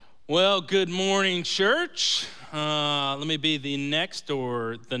Well, good morning, church. Let me be the next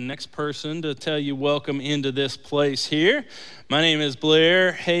person to tell you welcome into this place here. My name is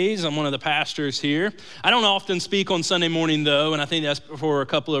Blair Hayes. I'm one of the pastors here. I don't often speak on Sunday morning, though, and I think that's for a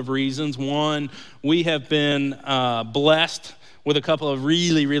couple of reasons. One, we have been blessed with a couple of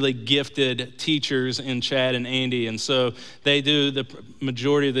really, really gifted teachers in Chad and Andy. And so they do the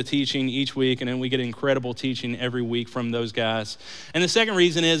majority of the teaching each week, and then we get incredible teaching every week from those guys. And the second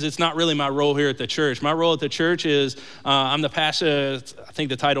reason is it's not really my role here at the church. My role at the church is I'm the pastor. I think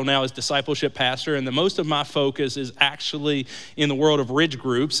the title now is discipleship pastor, and the most of my focus is actually in the world of Ridge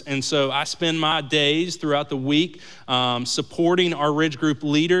groups. And so I spend my days throughout the week supporting our Ridge group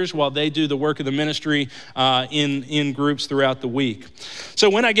leaders while they do the work of the ministry in groups throughout the week. So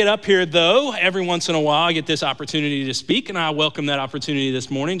when I get up here, though, every once in a while I get this opportunity to speak, and I welcome that opportunity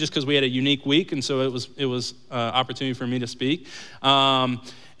this morning just because we had a unique week, and so it was opportunity for me to speak.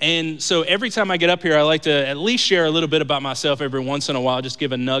 And so every time I get up here, I like to at least share a little bit about myself every once in a while, just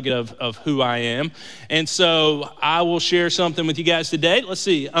give a nugget of who I am. And so I will share something with you guys today. Let's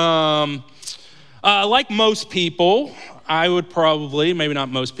see. Like most people, I would probably, maybe not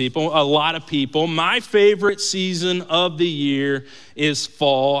most people, a lot of people, my favorite season of the year is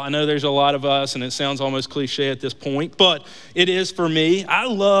fall. I know there's a lot of us, and it sounds almost cliche at this point, but it is for me. I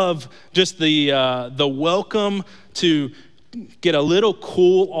love just the welcome to get a little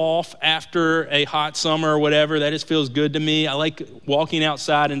cool off after a hot summer or whatever. That just feels good to me. I like walking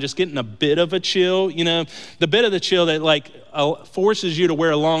outside and just getting a bit of a chill, the bit of the chill that forces you to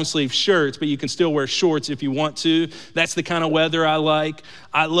wear long sleeve shirts, but you can still wear shorts if you want to. That's the kind of weather I like.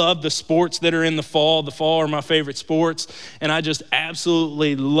 I love the sports that are in the fall. The fall are my favorite sports, and I just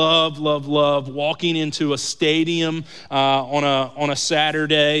absolutely love walking into a stadium on a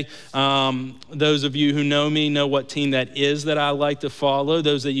Saturday. Those of you who know me know what team that is that I like to follow.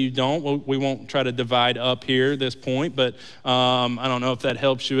 Those that you don't, we won't try to divide up here at this point, but I don't know if that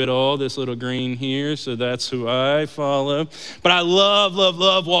helps you at all, this little green here, so that's who I follow. But I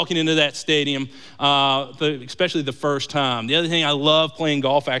love walking into that stadium, especially the first time. The other thing, I love playing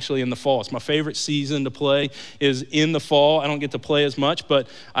golf actually in the fall. It's my favorite season to play is in the fall. I don't get to play as much, but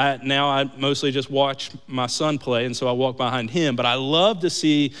now I mostly just watch my son play, and so I walk behind him. But I love to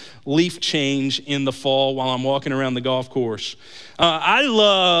see leaf change in the fall while I'm walking around the golf course. I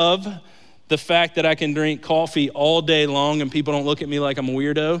love the fact that I can drink coffee all day long and people don't look at me like I'm a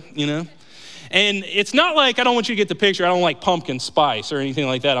weirdo, And it's not like, I don't want you to get the picture, I don't like pumpkin spice or anything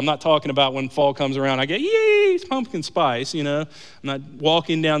like that. I'm not talking about when fall comes around, I get, yay, it's pumpkin spice, I'm not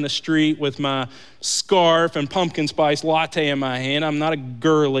walking down the street with my scarf and pumpkin spice latte in my hand. I'm not a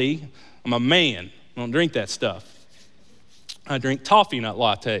girly, I'm a man. I don't drink that stuff. I drink toffee nut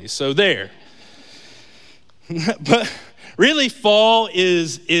lattes, so there. But really, fall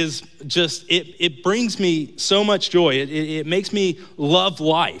is just, it brings me so much joy. It makes me love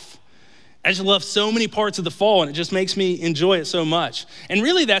life. I just love so many parts of the fall, and it just makes me enjoy it so much. And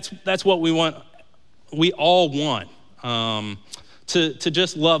really, that's what we want. We all want to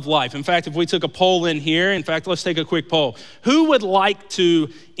just love life. In fact, if we took a poll in here, let's take a quick poll. Who would like to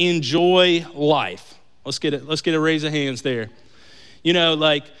enjoy life? Let's get a raise of hands there.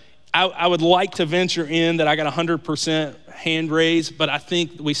 I would like to venture in that I got 100% hand raised, but I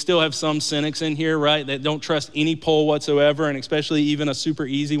think we still have some cynics in here, right, that don't trust any poll whatsoever, and especially even a super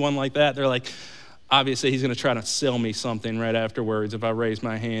easy one like that. They're like, obviously he's going to try to sell me something right afterwards if I raise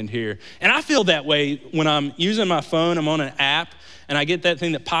my hand here. And I feel that way when I'm using my phone. I'm on an app, and I get that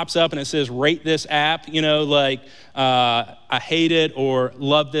thing that pops up and it says, rate this app, I hate it or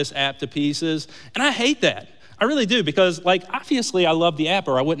love this app to pieces. And I hate that. I really do, because obviously I love the app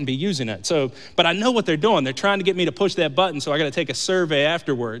or I wouldn't be using it. But I know what they're doing. They're trying to get me to push that button, so I got to take a survey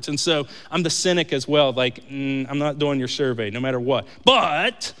afterwards. And so I'm the cynic as well. I'm not doing your survey no matter what.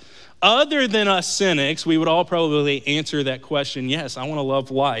 But other than us cynics, we would all probably answer that question, yes, I want to love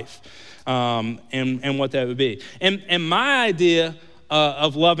life, and what that would be. And my idea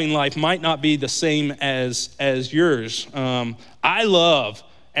of loving life might not be the same as yours. I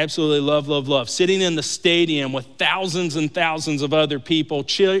absolutely love sitting in the stadium with thousands and thousands of other people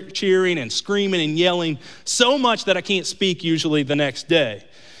cheering and screaming and yelling so much that I can't speak usually the next day.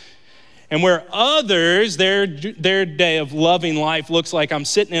 And where others, their day of loving life looks like I'm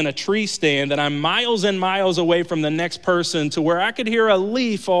sitting in a tree stand, that I'm miles and miles away from the next person, to where I could hear a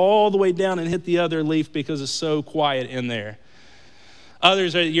leaf all the way down and hit the other leaf because it's so quiet in there.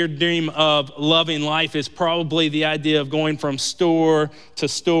 Others, your dream of loving life is probably the idea of going from store to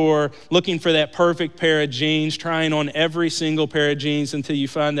store, looking for that perfect pair of jeans, trying on every single pair of jeans until you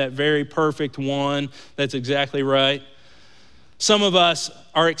find that very perfect one that's exactly right. Some of us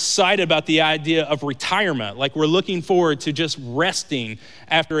are excited about the idea of retirement, like we're looking forward to just resting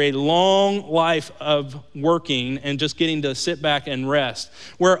after a long life of working and just getting to sit back and rest.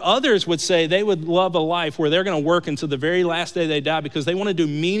 Where others would say they would love a life where they're going to work until the very last day they die because they want to do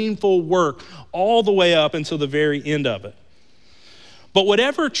meaningful work all the way up until the very end of it. But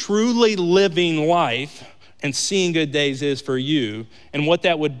whatever truly living life and seeing good days is for you and what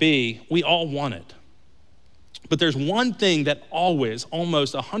that would be, we all want it. But there's one thing that always,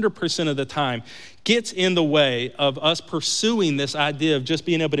 almost 100% of the time, gets in the way of us pursuing this idea of just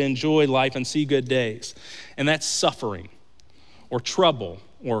being able to enjoy life and see good days. And that's suffering or trouble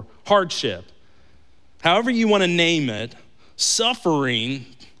or hardship. However you want to name it, suffering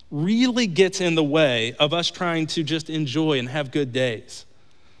really gets in the way of us trying to just enjoy and have good days.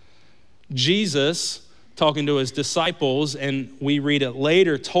 Jesus, talking to his disciples, and we read it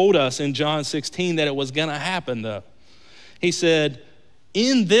later, told us in John 16 that it was gonna happen though. He said,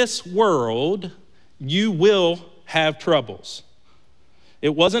 in this world, you will have troubles.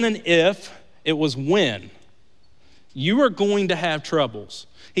 It wasn't an if, it was when. You are going to have troubles.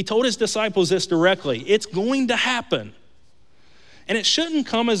 He told his disciples this directly, it's going to happen. And it shouldn't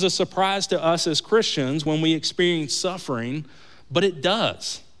come as a surprise to us as Christians when we experience suffering, but it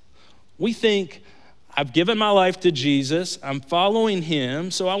does. We think, I've given my life to Jesus, I'm following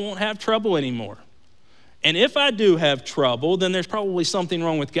him, so I won't have trouble anymore. And if I do have trouble, then there's probably something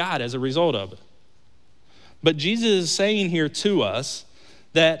wrong with God as a result of it. But Jesus is saying here to us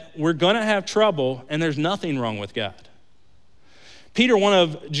that we're gonna have trouble and there's nothing wrong with God. Peter, one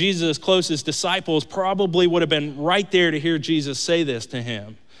of Jesus' closest disciples, probably would have been right there to hear Jesus say this to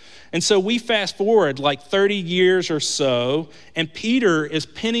him. And so we fast forward like 30 years or so, and Peter is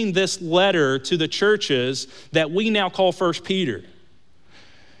penning this letter to the churches that we now call 1 Peter.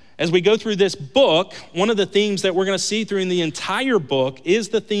 As we go through this book, one of the themes that we're going to see through in the entire book is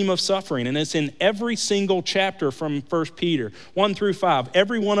the theme of suffering, and it's in every single chapter from 1 Peter, 1 through 5.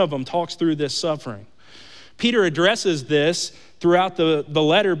 Every one of them talks through this suffering. Peter addresses this throughout the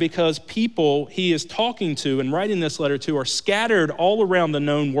letter because people he is talking to and writing this letter to are scattered all around the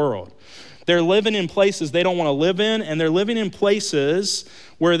known world. They're living in places they don't want to live in, and they're living in places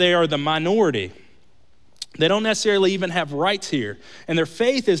where they are the minority. They don't necessarily even have rights here, and their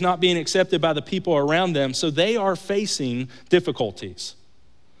faith is not being accepted by the people around them, so they are facing difficulties.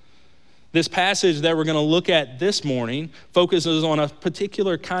 This passage that we're going to look at this morning focuses on a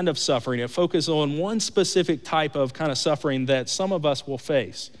particular kind of suffering. It focuses on one specific type of kind of suffering that some of us will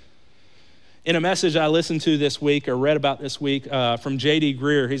face. In a message I listened to this week or read about this week from J.D.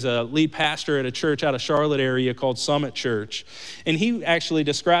 Greear, he's a lead pastor at a church out of Charlotte area called Summit Church. And he actually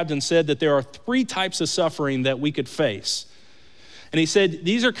described and said that there are 3 types of suffering that we could face. And he said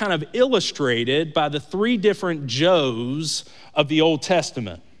these are kind of illustrated by the 3 different Joes of the Old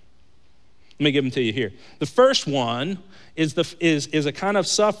Testament. Let me give them to you here. The first one is a kind of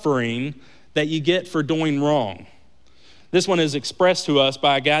suffering that you get for doing wrong. This one is expressed to us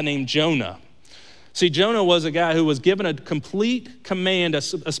by a guy named Jonah. See, Jonah was a guy who was given a complete command, a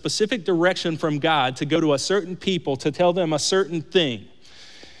specific direction from God to go to a certain people to tell them a certain thing.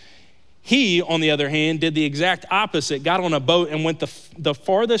 He, on the other hand, did the exact opposite, got on a boat and went the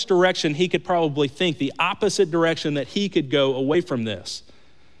farthest direction he could probably think, the opposite direction that he could go away from this.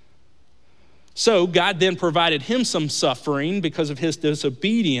 So God then provided him some suffering because of his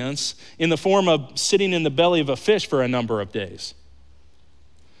disobedience in the form of sitting in the belly of a fish for a number of days.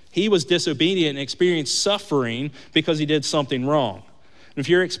 He was disobedient and experienced suffering because he did something wrong. And if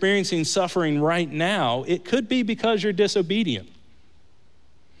you're experiencing suffering right now, it could be because you're disobedient.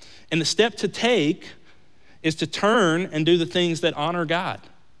 And the step to take is to turn and do the things that honor God.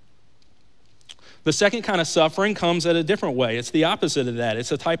 The second kind of suffering comes at a different way. It's the opposite of that.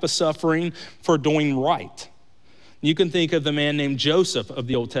 It's a type of suffering for doing right. You can think of the man named Joseph of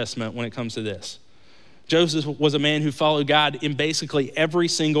the Old Testament when it comes to this. Joseph was a man who followed God in basically every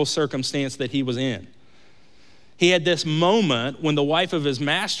single circumstance that he was in. He had this moment when the wife of his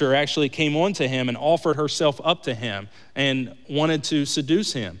master actually came on to him and offered herself up to him and wanted to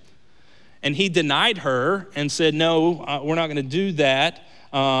seduce him. And he denied her and said, no, we're not going to do that.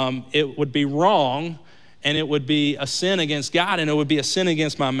 It would be wrong, and it would be a sin against God, and it would be a sin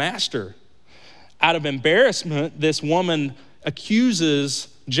against my master. Out of embarrassment, this woman accuses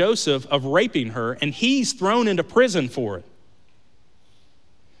Joseph of raping her, and he's thrown into prison for it.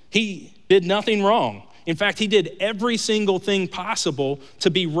 He did nothing wrong. In fact, he did every single thing possible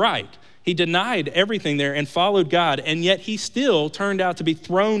to be right. He denied everything there and followed God, and yet he still turned out to be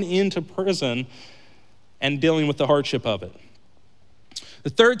thrown into prison and dealing with the hardship of it. The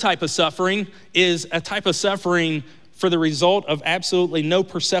third type of suffering is a type of suffering for the result of absolutely no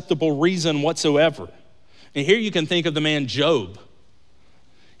perceptible reason whatsoever. And here you can think of the man Job.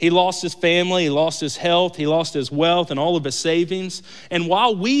 He lost his family, he lost his health, he lost his wealth and all of his savings. And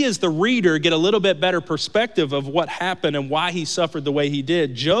while we as the reader get a little bit better perspective of what happened and why he suffered the way he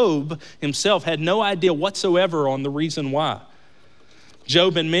did, Job himself had no idea whatsoever on the reason why.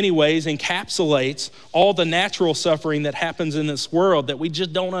 Job in many ways encapsulates all the natural suffering that happens in this world that we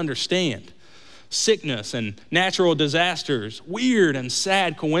just don't understand. Sickness and natural disasters, weird and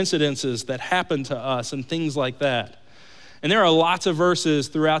sad coincidences that happen to us and things like that. And there are lots of verses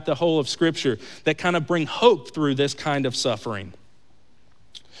throughout the whole of Scripture that kind of bring hope through this kind of suffering.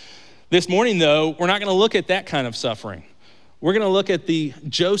 This morning, though, we're not going to look at that kind of suffering. We're going to look at the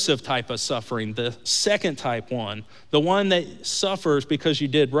Joseph type of suffering, the second type one, the one that suffers because you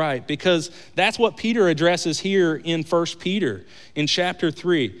did right, because that's what Peter addresses here in 1 Peter in chapter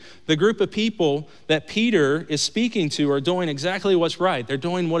 3. The group of people that Peter is speaking to are doing exactly what's right. They're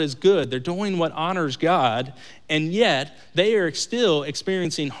doing what is good. They're doing what honors God, and yet they are still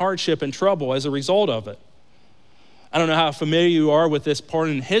experiencing hardship and trouble as a result of it. I don't know how familiar you are with this part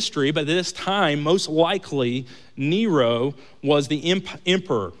in history, but at this time, most likely, Nero was the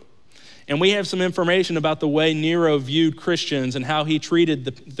emperor. And we have some information about the way Nero viewed Christians and how he treated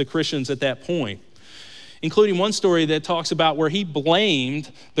the Christians at that point, including one story that talks about where he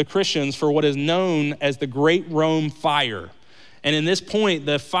blamed the Christians for what is known as the Great Rome Fire. And in this point,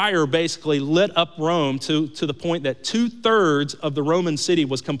 the fire basically lit up Rome to the point that 2/3 of the Roman city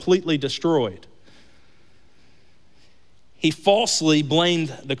was completely destroyed. He falsely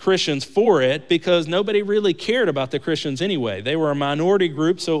blamed the Christians for it because nobody really cared about the Christians anyway. They were a minority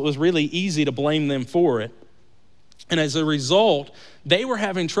group, so it was really easy to blame them for it. And as a result, they were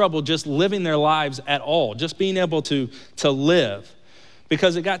having trouble just living their lives at all, just being able to live.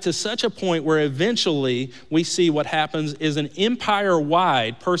 Because it got to such a point where eventually we see what happens is an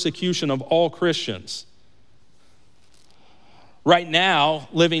empire-wide persecution of all Christians. Right now,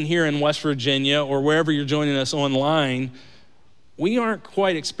 living here in West Virginia or wherever you're joining us online, we aren't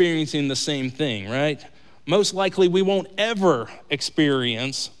quite experiencing the same thing, right? Most likely we won't ever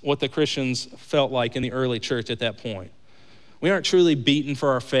experience what the Christians felt like in the early church at that point. We aren't truly beaten for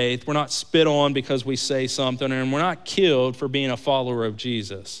our faith. We're not spit on because we say something, and we're not killed for being a follower of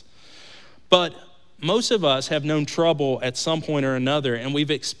Jesus. But most of us have known trouble at some point or another, and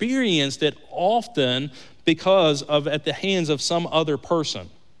we've experienced it often because of at the hands of some other person.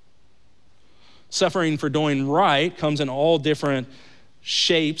 Suffering for doing right comes in all different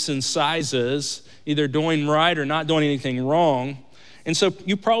shapes and sizes, either doing right or not doing anything wrong. And so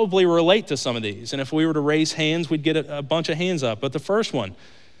you probably relate to some of these. And if we were to raise hands, we'd get a bunch of hands up. But the first one,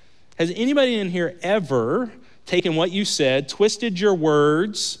 has anybody in here ever taken what you said, twisted your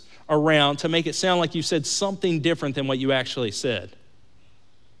words around to make it sound like you said something different than what you actually said?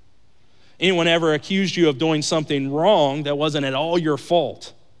 Anyone ever accused you of doing something wrong that wasn't at all your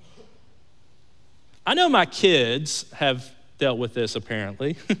fault? I know my kids have dealt with this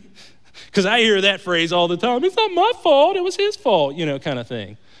apparently, because I hear that phrase all the time. It's not my fault, it was his fault, kind of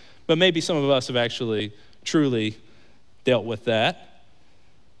thing. But maybe some of us have actually truly dealt with that.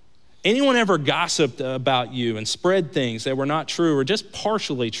 Anyone ever gossiped about you and spread things that were not true or just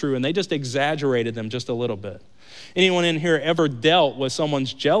partially true, and they just exaggerated them just a little bit? Anyone in here ever dealt with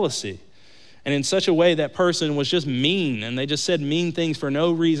someone's jealousy? And in such a way that person was just mean, and they just said mean things for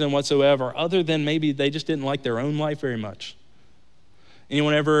no reason whatsoever, other than maybe they just didn't like their own life very much.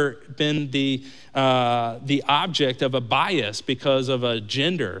 Anyone ever been the object of a bias because of a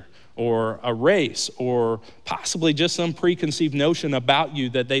gender or a race or possibly just some preconceived notion about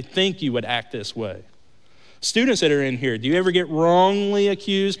you that they think you would act this way? Students that are in here, do you ever get wrongly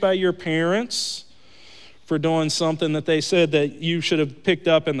accused by your parents for doing something that they said that you should have picked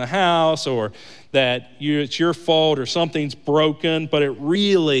up in the house, or that it's your fault or something's broken, but it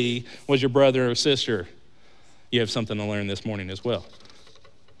really was your brother or sister? You have something to learn this morning as well.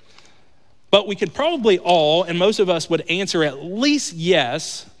 But we could probably all, and most of us would answer at least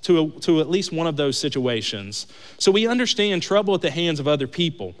yes to at least one of those situations. So we understand trouble at the hands of other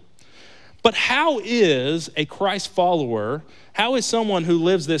people. But how is a Christ follower, how is someone who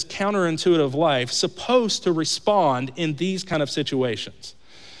lives this counterintuitive life supposed to respond in these kind of situations?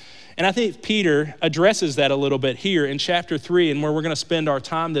 And I think Peter addresses that a little bit here in chapter 3, and where we're going to spend our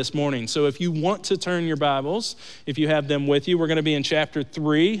time this morning. So if you want to turn your Bibles, if you have them with you, we're going to be in chapter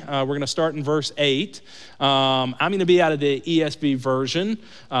 3. We're going to start in verse 8. I'm going to be out of the ESV version,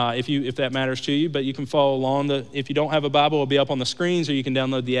 if that matters to you, but you can follow along. If you don't have a Bible, it'll be up on the screens, or you can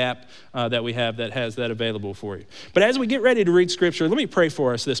download the app that we have that has that available for you. But as we get ready to read Scripture, let me pray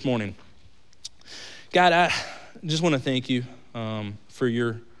for us this morning. God, I just want to thank you for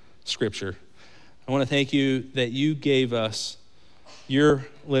your scripture. I want to thank you that you gave us your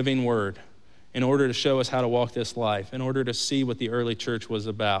living word in order to show us how to walk this life, in order to see what the early church was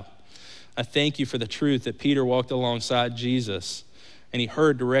about. I thank you for the truth that Peter walked alongside Jesus, and he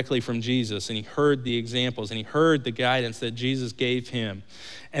heard directly from Jesus, and he heard the examples, and he heard the guidance that Jesus gave him.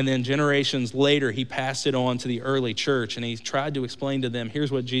 And then generations later, he passed it on to the early church, and he tried to explain to them,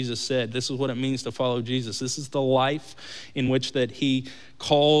 here's what Jesus said. This is what it means to follow Jesus. This is the life in which that he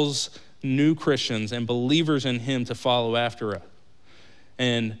calls new Christians and believers in him to follow after us.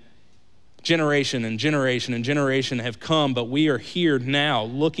 And generation and generation and generation have come, but we are here now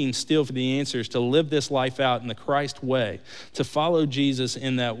looking still for the answers to live this life out in the Christ way, to follow Jesus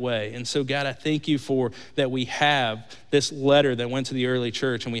in that way. And so, God, I thank you for that we have this letter that went to the early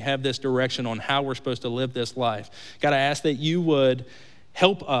church, and we have this direction on how we're supposed to live this life. God, I ask that you would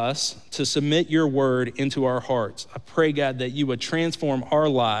help us to submit your word into our hearts. I pray, God, that you would transform our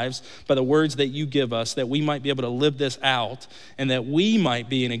lives by the words that you give us, that we might be able to live this out, and that we might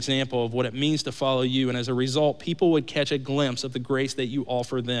be an example of what it means to follow you. And as a result, people would catch a glimpse of the grace that you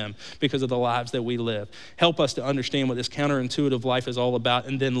offer them because of the lives that we live. Help us to understand what this counterintuitive life is all about,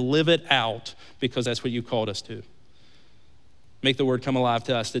 and then live it out because that's what you called us to. Make the word come alive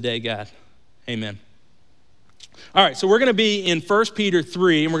to us today, God. Amen. All right, so we're going to be in 1 Peter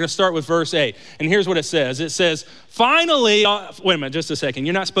 3, and we're going to start with verse 8. And here's what it says. It says, finally, wait a minute, just a second.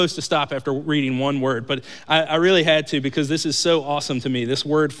 You're not supposed to stop after reading one word, but I really had to because this is so awesome to me, this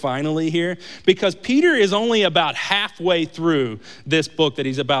word finally here, because Peter is only about halfway through this book that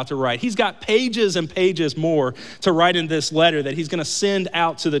he's about to write. He's got pages and pages more to write in this letter that he's going to send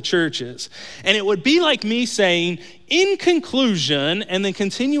out to the churches. And it would be like me saying, in conclusion, and then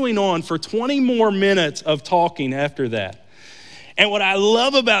continuing on for 20 more minutes of talking after that. And what I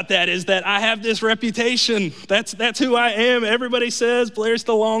love about that is that I have this reputation. That's who I am. Everybody says Blair's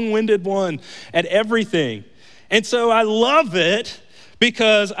the long-winded one at everything. And so I love it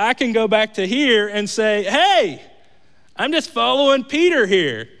because I can go back to here and say, hey, I'm just following Peter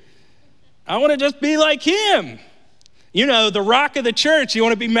here. I want to just be like him. You know, the rock of the church, you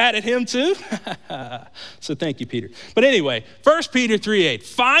want to be mad at him too? So thank you, Peter. But anyway, 1 Peter 3:8.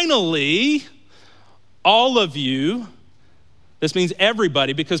 Finally, all of you, this means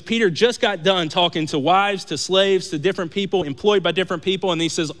everybody, because Peter just got done talking to wives, to slaves, to different people, employed by different people, and he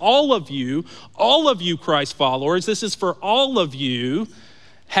says, all of you Christ followers, this is for all of you,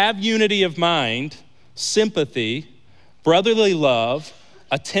 have unity of mind, sympathy, brotherly love,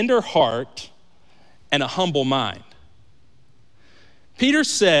 a tender heart, and a humble mind. Peter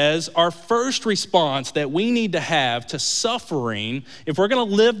says our first response that we need to have to suffering, if we're going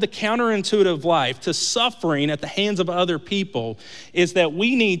to live the counterintuitive life, to suffering at the hands of other people, is that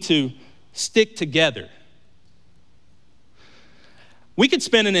we need to stick together. We could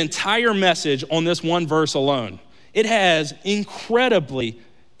spend an entire message on this one verse alone. It has incredible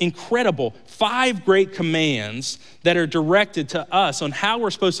 5 great commands that are directed to us on how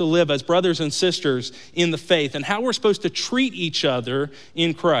we're supposed to live as brothers and sisters in the faith and how we're supposed to treat each other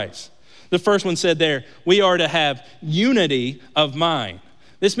in Christ. The first one said there, we are to have unity of mind.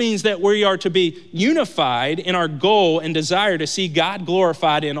 This means that we are to be unified in our goal and desire to see God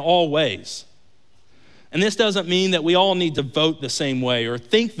glorified in all ways. And this doesn't mean that we all need to vote the same way or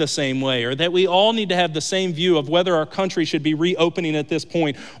think the same way or that we all need to have the same view of whether our country should be reopening at this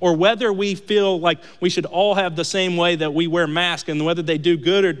point or whether we feel like we should all have the same way that we wear masks and whether they do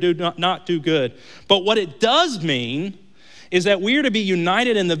good or do not do good. But what it does mean is that we are to be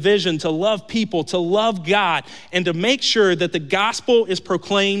united in the vision to love people, to love God, and to make sure that the gospel is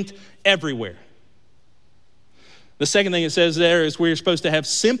proclaimed everywhere. The second thing it says there is we're supposed to have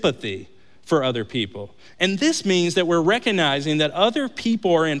sympathy for other people. And this means that we're recognizing that other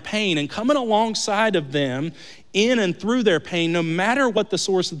people are in pain and coming alongside of them in and through their pain, no matter what the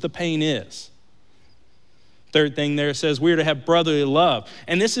source of the pain is. Third thing there says we're to have brotherly love.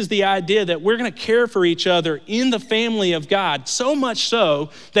 And this is the idea that we're going to care for each other in the family of God, so much so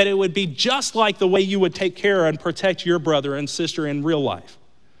that it would be just like the way you would take care and protect your brother and sister in real life.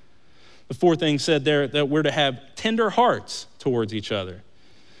 The fourth thing said there that we're to have tender hearts towards each other.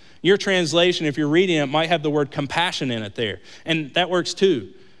 Your translation, if you're reading it, might have the word compassion in it there. And that works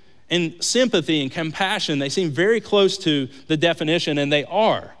too. And sympathy and compassion, they seem very close to the definition, and they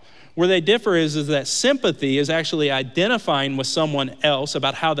are. Where they differ is that sympathy is actually identifying with someone else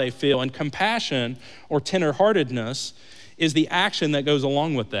about how they feel, and compassion or tenderheartedness is the action that goes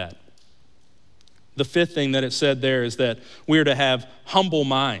along with that. The fifth thing that it said there is that we're to have humble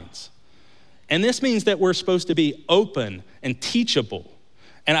minds. And this means that we're supposed to be open and teachable.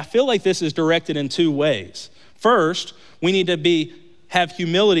 And I feel like this is directed in 2 ways. First, we need to have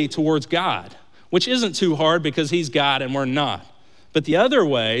humility towards God, which isn't too hard because he's God and we're not. But the other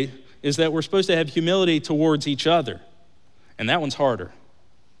way is that we're supposed to have humility towards each other, and that one's harder.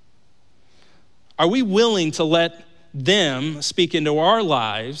 Are we willing to let them speak into our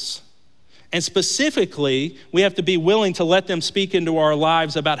lives? And specifically, we have to be willing to let them speak into our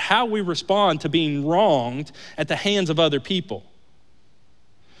lives about how we respond to being wronged at the hands of other people.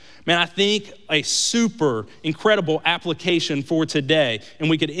 Man, I think a super incredible application for today, and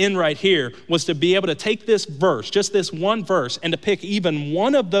we could end right here, was to be able to take this verse, just this one verse, and to pick even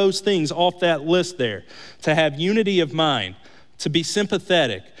one of those things off that list there, to have unity of mind, to be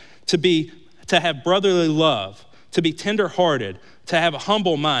sympathetic, to have brotherly love, to be tenderhearted, to have a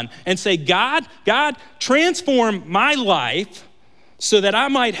humble mind, and say, God, transform my life so that I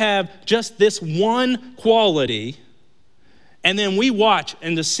might have just this one quality. And then we watch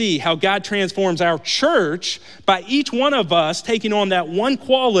and to see how God transforms our church by each one of us taking on that one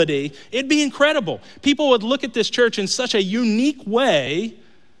quality. It'd be incredible. People would look at this church in such a unique way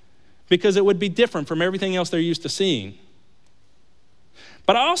because it would be different from everything else they're used to seeing.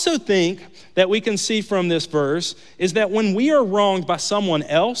 But I also think that we can see from this verse is that when we are wronged by someone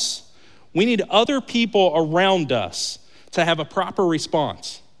else, we need other people around us to have a proper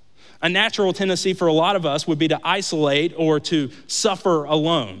response. A natural tendency for a lot of us would be to isolate or to suffer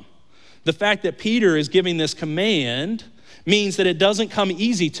alone. The fact that Peter is giving this command means that it doesn't come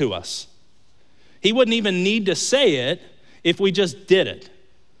easy to us. He wouldn't even need to say it if we just did it.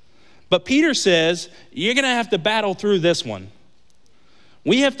 But Peter says, you're gonna have to battle through this one.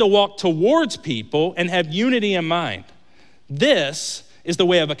 We have to walk towards people and have unity in mind. This is the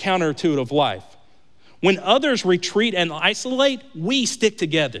way of a counterintuitive life. When others retreat and isolate, we stick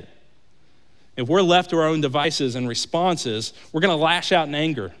together. If we're left to our own devices and responses, we're gonna lash out in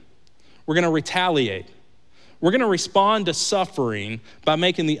anger. We're gonna retaliate. We're gonna respond to suffering by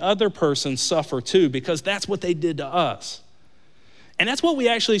making the other person suffer too, because that's what they did to us. And that's what we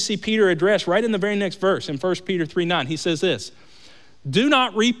actually see Peter address right in the very next verse in 1 Peter 3:9. He says this, do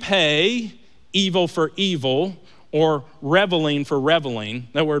not repay evil for evil or reveling for reveling.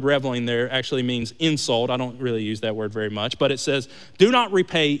 That word reveling there actually means insult. I don't really use that word very much, but it says, do not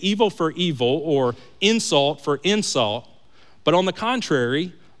repay evil for evil or insult for insult, but on the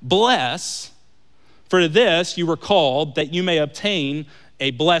contrary, bless, for this you were called that you may obtain a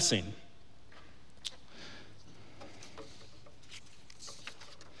blessing.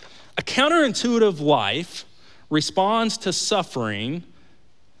 A counterintuitive life responds to suffering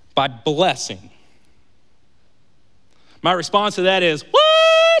by blessing. My response to that is,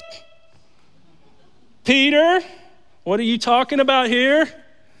 what? Peter, what are you talking about here?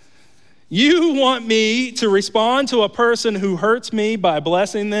 You want me to respond to a person who hurts me by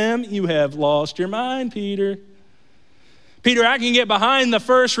blessing them? You have lost your mind, Peter. Peter, I can get behind the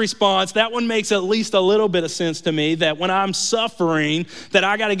first response. That one makes at least a little bit of sense to me, that when I'm suffering, that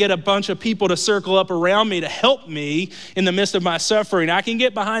I got to get a bunch of people to circle up around me to help me in the midst of my suffering. I can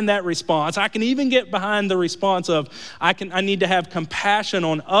get behind that response. I can even get behind the response of I need to have compassion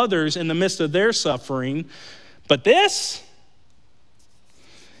on others in the midst of their suffering. But this,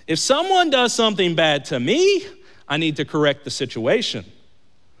 if someone does something bad to me, I need to correct the situation.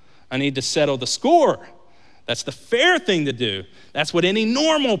 I need to settle the score. That's the fair thing to do. That's what any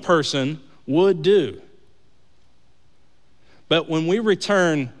normal person would do. But when we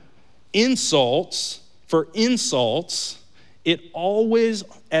return insults for insults, it always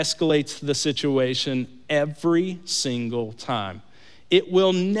escalates the situation every single time. It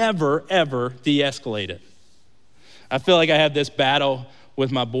will never, ever de-escalate it. I feel like I have this battle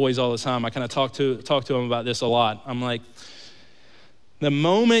with my boys all the time. I kind of talk to them about this a lot. I'm like, the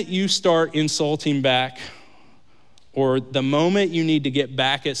moment you start insulting back, or the moment you need to get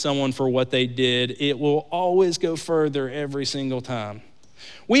back at someone for what they did, it will always go further every single time.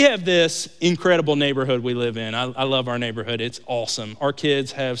 We have this incredible neighborhood we live in. I love our neighborhood. It's awesome. Our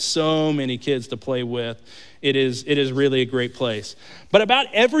kids have so many kids to play with. It is really a great place. But about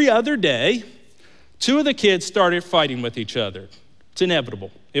every other day, two of the kids started fighting with each other. It's inevitable.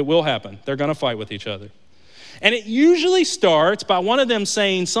 It will happen. They're gonna fight with each other. And it usually starts by one of them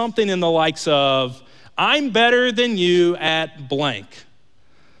saying something in the likes of, I'm better than you at blank.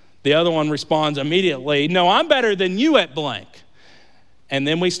 The other one responds immediately, no, I'm better than you at blank. And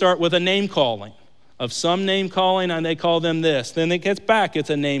then we start with a name calling of some name calling, and they call them this. Then it gets back, it's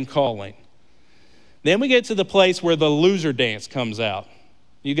a name calling. Then we get to the place where the loser dance comes out.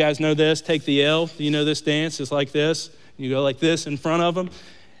 You guys know this, take the L. Do you know this dance? It's like this. You go like this in front of them.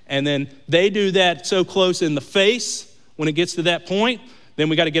 And then they do that so close in the face when it gets to that point. Then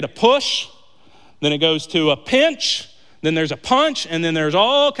we got to get a push. then it goes to a pinch, then there's a punch, and then there's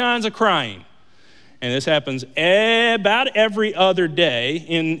all kinds of crying. And this happens about every other day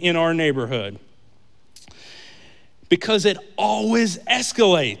in our neighborhood. Because it always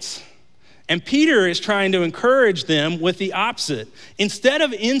escalates. And Peter is trying to encourage them with the opposite. Instead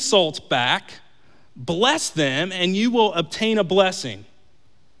of insults back, bless them and you will obtain a blessing.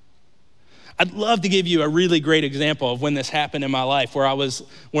 I'd love to give you a really great example of when this happened in my life,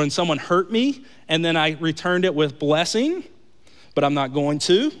 when someone hurt me and then I returned it with blessing, but I'm not going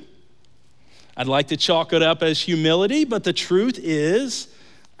to. I'd like to chalk it up as humility, but the truth is,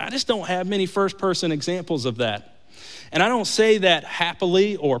 I just don't have many first-person examples of that. And I don't say that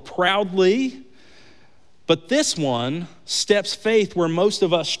happily or proudly, but this one steps faith where most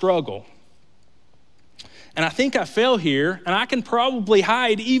of us struggle. And I think I fail here, and I can probably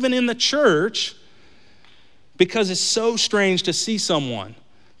hide even in the church because it's so strange to see someone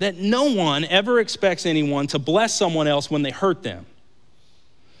that no one ever expects anyone to bless someone else when they hurt them.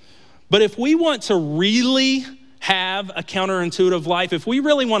 But if we want to really have a counterintuitive life, if we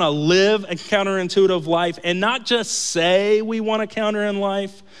really want to live a counterintuitive life and not just say we want a counter in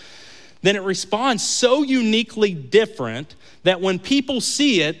life, then it responds so uniquely different that when people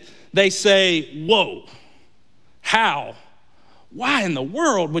see it, they say, whoa, how? Why in the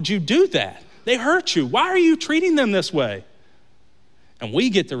world would you do that? They hurt you. Why are you treating them this way? And we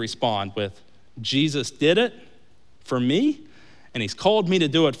get to respond with, Jesus did it for me, and he's called me to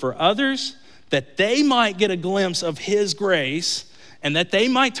do it for others, that they might get a glimpse of his grace and that they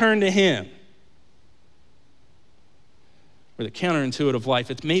might turn to him. For the counterintuitive life,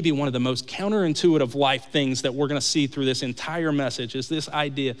 it's maybe one of the most counterintuitive life things that we're going to see through this entire message is this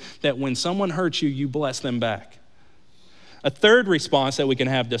idea that when someone hurts you, you bless them back. A third response that we can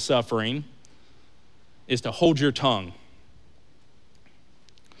have to suffering is to hold your tongue.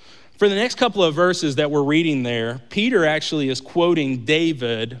 For the next couple of verses that we're reading there, Peter actually is quoting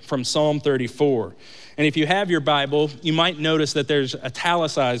David from Psalm 34. And if you have your Bible, you might notice that there's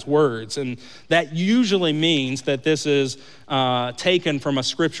italicized words. And that usually means that this is taken from a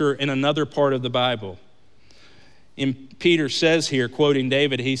scripture in another part of the Bible. And Peter says here, quoting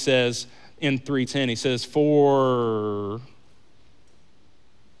David, he says in 3:10, he says,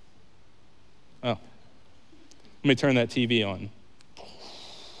 let me turn that TV on.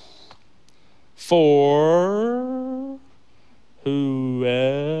 For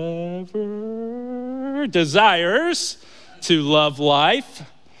whoever desires to love life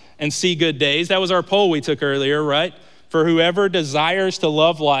and see good days. That was our poll we took earlier, right? For whoever desires to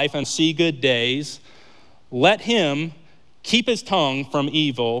love life and see good days, let him keep his tongue from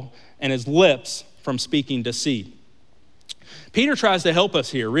evil and his lips from speaking deceit. Peter tries to help us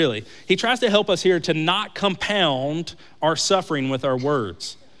here, really. He tries to help us here to not compound our suffering with our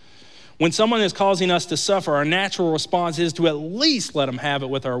words. When someone is causing us to suffer, our natural response is to at least let them have it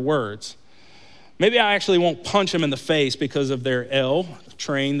with our words. Maybe I actually won't punch them in the face because of their L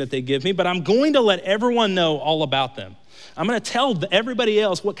train that they give me, but I'm going to let everyone know all about them. I'm going to tell everybody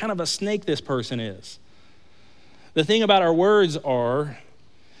else what kind of a snake this person is. The thing about our words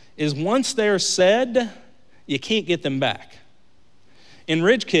is once they're said, you can't get them back. In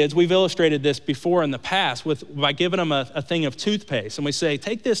Ridge Kids, we've illustrated this before in the past by giving them a thing of toothpaste. And we say,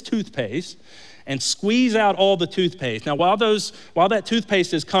 take this toothpaste and squeeze out all the toothpaste. Now, while that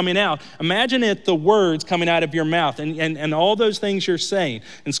toothpaste is coming out, imagine the words coming out of your mouth and all those things you're saying.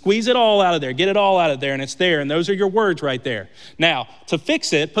 And squeeze it all out of there. Get it all out of there, and it's there. And those are your words right there. Now, to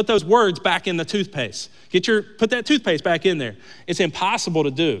fix it, put those words back in the toothpaste. Put that toothpaste back in there. It's impossible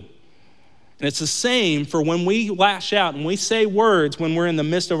to do. And it's the same for when we lash out and we say words when we're in the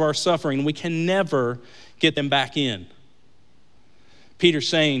midst of our suffering. We can never get them back in. Peter's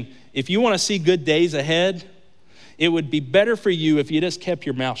saying, if you want to see good days ahead, it would be better for you if you just kept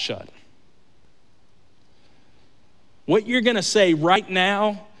your mouth shut. What you're going to say right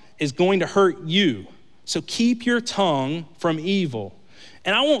now is going to hurt you. So keep your tongue from evil.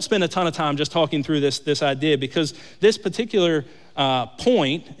 And I won't spend a ton of time just talking through this idea because this particular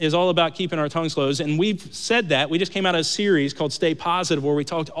point is all about keeping our tongues closed. And we've said that. We just came out of a series called Stay Positive where we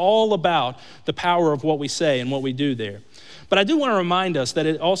talked all about the power of what we say and what we do there. But I do want to remind us that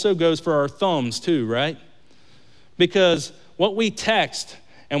it also goes for our thumbs too, right? Because what we text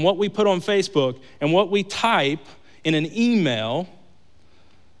and what we put on Facebook and what we type in an email,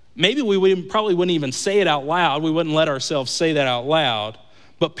 maybe we probably wouldn't even say it out loud. We wouldn't let ourselves say that out loud.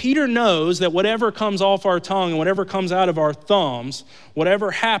 But Peter knows that whatever comes off our tongue and whatever comes out of our thumbs, whatever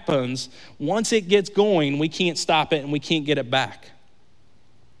happens, once it gets going, we can't stop it and we can't get it back.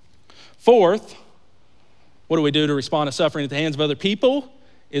 Fourth, what do we do to respond to suffering at the hands of other people?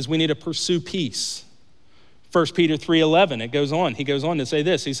 is we need to pursue peace. 1 Peter 3:11, he goes on to say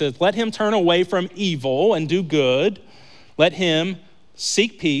this. He says, let him turn away from evil and do good. Let him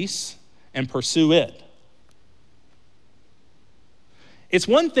seek peace and pursue it. It's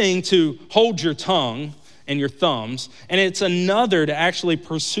one thing to hold your tongue and your thumbs, and it's another to actually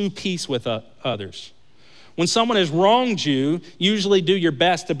pursue peace with others. When someone has wronged you, usually do your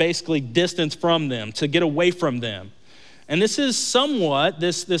best to basically distance from them, to get away from them. And this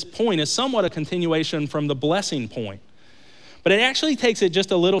point is somewhat a continuation from the blessing point. But it actually takes it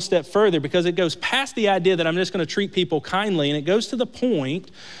just a little step further, because it goes past the idea that I'm just going to treat people kindly, and it goes to the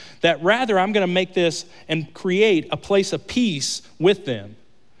point that rather I'm going to make this and create a place of peace with them.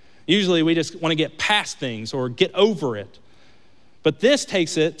 Usually we just want to get past things or get over it. But this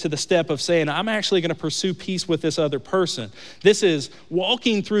takes it to the step of saying, I'm actually going to pursue peace with this other person. This is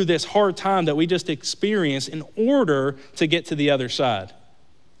walking through this hard time that we just experienced in order to get to the other side.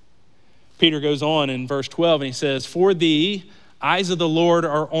 Peter goes on in verse 12 and he says, for the eyes of the Lord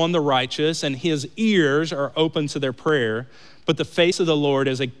are on the righteous, and his ears are open to their prayer, but the face of the Lord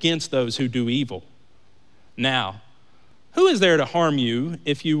is against those who do evil. Now, who is there to harm you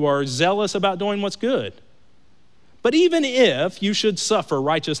if you are zealous about doing what's good? But even if you should suffer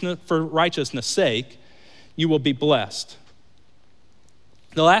righteousness for righteousness' sake, you will be blessed.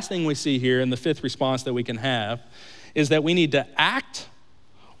 The last thing we see here, and the fifth response that we can have, is that we need to act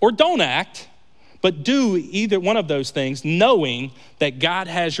or don't act, but do either one of those things, knowing that God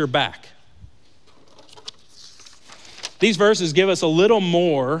has your back. These verses give us a little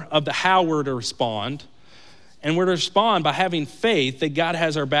more of the how we're to respond, and we're to respond by having faith that God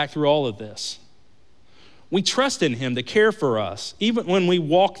has our back through all of this. We trust in him to care for us, even when we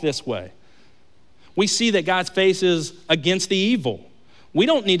walk this way. We see that God's face is against the evil. We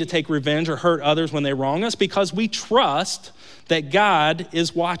don't need to take revenge or hurt others when they wrong us, because we trust that God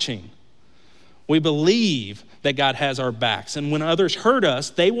is watching. We believe that God has our backs, and when others hurt us,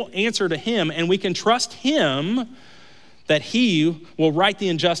 they will answer to him, and we can trust him that he will right the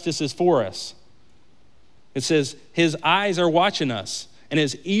injustices for us. It says his eyes are watching us, and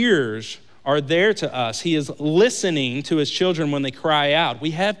his ears are there to us. He is listening to his children when they cry out.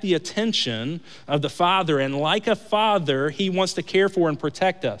 We have the attention of the Father, and like a father, he wants to care for and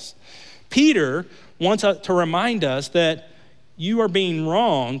protect us. Peter wants to remind us that you are being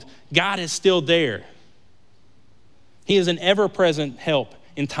wronged, God is still there. He is an ever-present help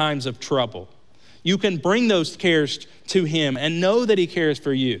in times of trouble. You can bring those cares to him and know that he cares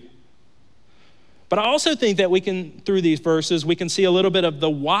for you. But I also think that through these verses, we can see a little bit of the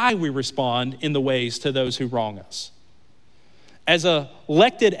why we respond in the ways to those who wrong us. As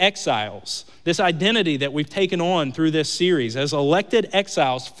elected exiles, this identity that we've taken on through this series, as elected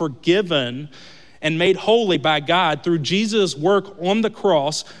exiles forgiven and made holy by God through Jesus' work on the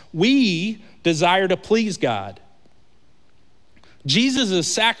cross, we desire to please God.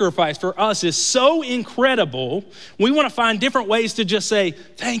 Jesus' sacrifice for us is so incredible, we want to find different ways to just say,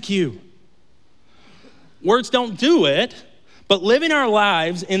 thank you. Words don't do it, but living our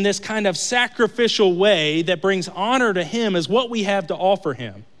lives in this kind of sacrificial way that brings honor to him is what we have to offer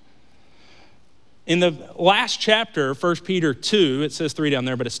him. In the last chapter, 1 Peter 2, it says 3 down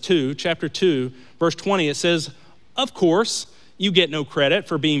there, but it's 2, chapter 2, verse 20, it says, of course, you get no credit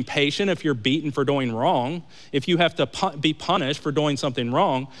for being patient if you're beaten for doing wrong, if you have to be punished for doing something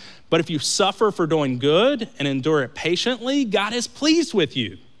wrong. But if you suffer for doing good and endure it patiently, God is pleased with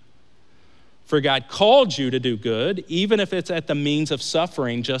you. For God called you to do good, even if it's at the means of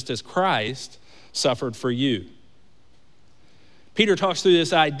suffering, just as Christ suffered for you. Peter talks through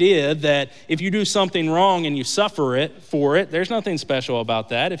this idea that if you do something wrong and you suffer for it, there's nothing special about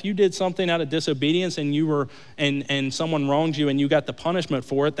that. If you did something out of disobedience and someone wronged you and you got the punishment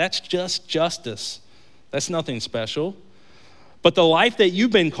for it, that's just justice. That's nothing special. But the life that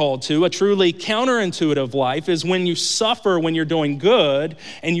you've been called to, a truly counterintuitive life, is when you suffer when you're doing good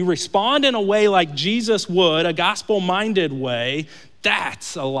and you respond in a way like Jesus would, a gospel-minded way.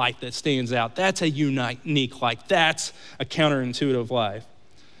 That's a life that stands out. That's a unique life. That's a counterintuitive life.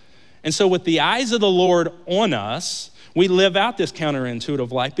 And so with the eyes of the Lord on us, we live out this counterintuitive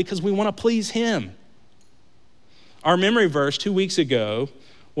life because we want to please him. Our memory verse 2 weeks ago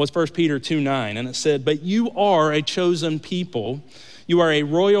was 1 Peter 2:9, and it said, but you are a chosen people. You are a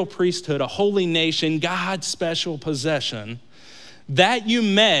royal priesthood, a holy nation, God's special possession, that you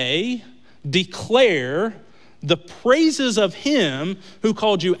may declare the praises of him who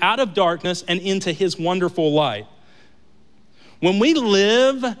called you out of darkness and into his wonderful light. When we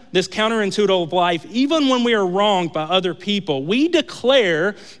live this counterintuitive life, even when we are wronged by other people, we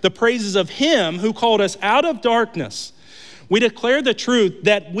declare the praises of him who called us out of darkness. We declare the truth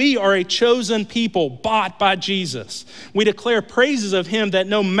that we are a chosen people bought by Jesus. We declare praises of him that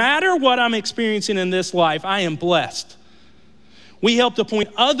no matter what I'm experiencing in this life, I am blessed. We help to point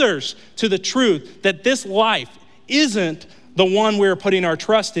others to the truth that this life isn't the one we're putting our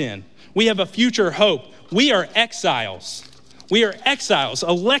trust in. We have a future hope. We are exiles. We are exiles,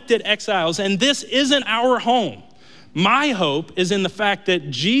 elected exiles, and this isn't our home. My hope is in the fact that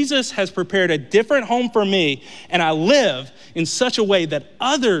Jesus has prepared a different home for me, and I live in such a way that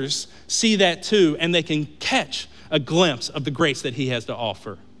others see that too, and they can catch a glimpse of the grace that he has to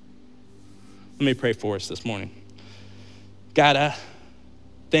offer. Let me pray for us this morning. God, I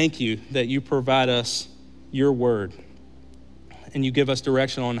thank you that you provide us your word, and you give us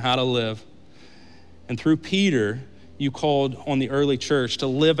direction on how to live. And through Peter, you called on the early church to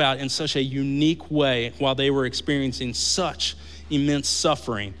live out in such a unique way while they were experiencing such immense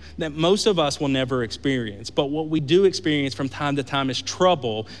suffering that most of us will never experience. But what we do experience from time to time is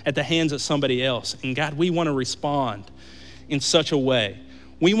trouble at the hands of somebody else. And God, we want to respond in such a way.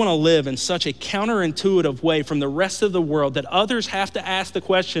 We want to live in such a counterintuitive way from the rest of the world that others have to ask the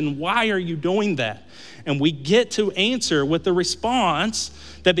question, why are you doing that? And we get to answer with the response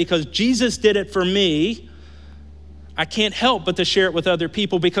that because Jesus did it for me, I can't help but to share it with other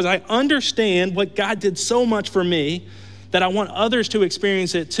people because I understand what God did so much for me that I want others to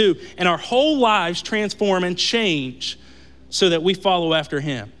experience it too. And our whole lives transform and change so that we follow after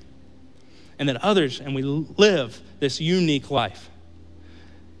him. And that others, and we live this unique life.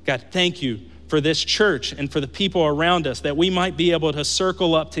 God, thank you for this church and for the people around us, that we might be able to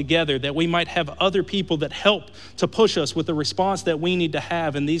circle up together, that we might have other people that help to push us with the response that we need to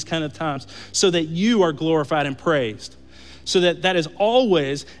have in these kind of times so that you are glorified and praised. So that is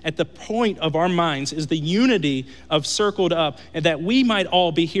always at the point of our minds is the unity of circled up and that we might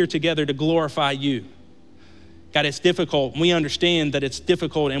all be here together to glorify you. God, it's difficult. We understand that it's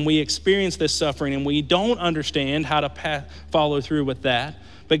difficult and we experience this suffering and we don't understand how to follow through with that.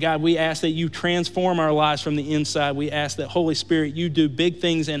 But God, we ask that you transform our lives from the inside. We ask that Holy Spirit, you do big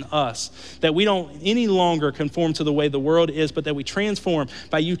things in us, that we don't any longer conform to the way the world is, but that we transform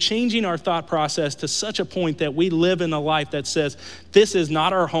by you changing our thought process to such a point that we live in a life that says, this is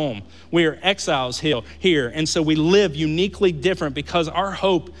not our home. We are exiles here. And so we live uniquely different because our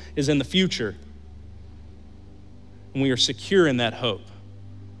hope is in the future. And we are secure in that hope.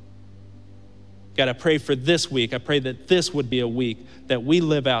 God, I pray for this week. I pray that this would be a week that we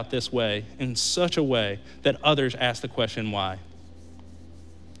live out this way in such a way that others ask the question, why?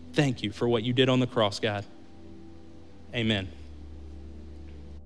 Thank you for what you did on the cross, God. Amen.